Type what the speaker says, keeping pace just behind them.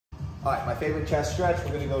All right, my favorite chest stretch,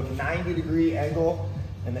 we're gonna go 90-degree angle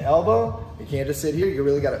in the elbow. You can't just sit here, you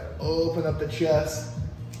really gotta open up the chest.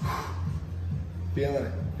 Feeling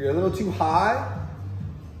it. If you're a little too high,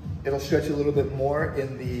 it'll stretch a little bit more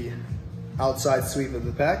in the outside sweep of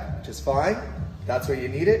the pec, which is fine. That's where you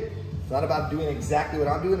need it. It's not about doing exactly what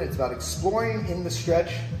I'm doing, it's about exploring in the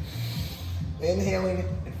stretch, inhaling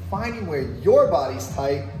and finding where your body's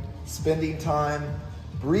tight, spending time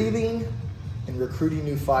breathing and recruiting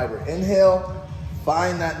new fiber. Inhale,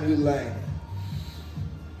 find that new length.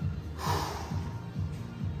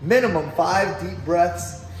 Minimum 5 deep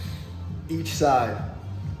breaths each side.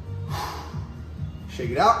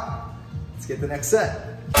 Shake it out. Let's get the next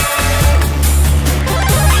set.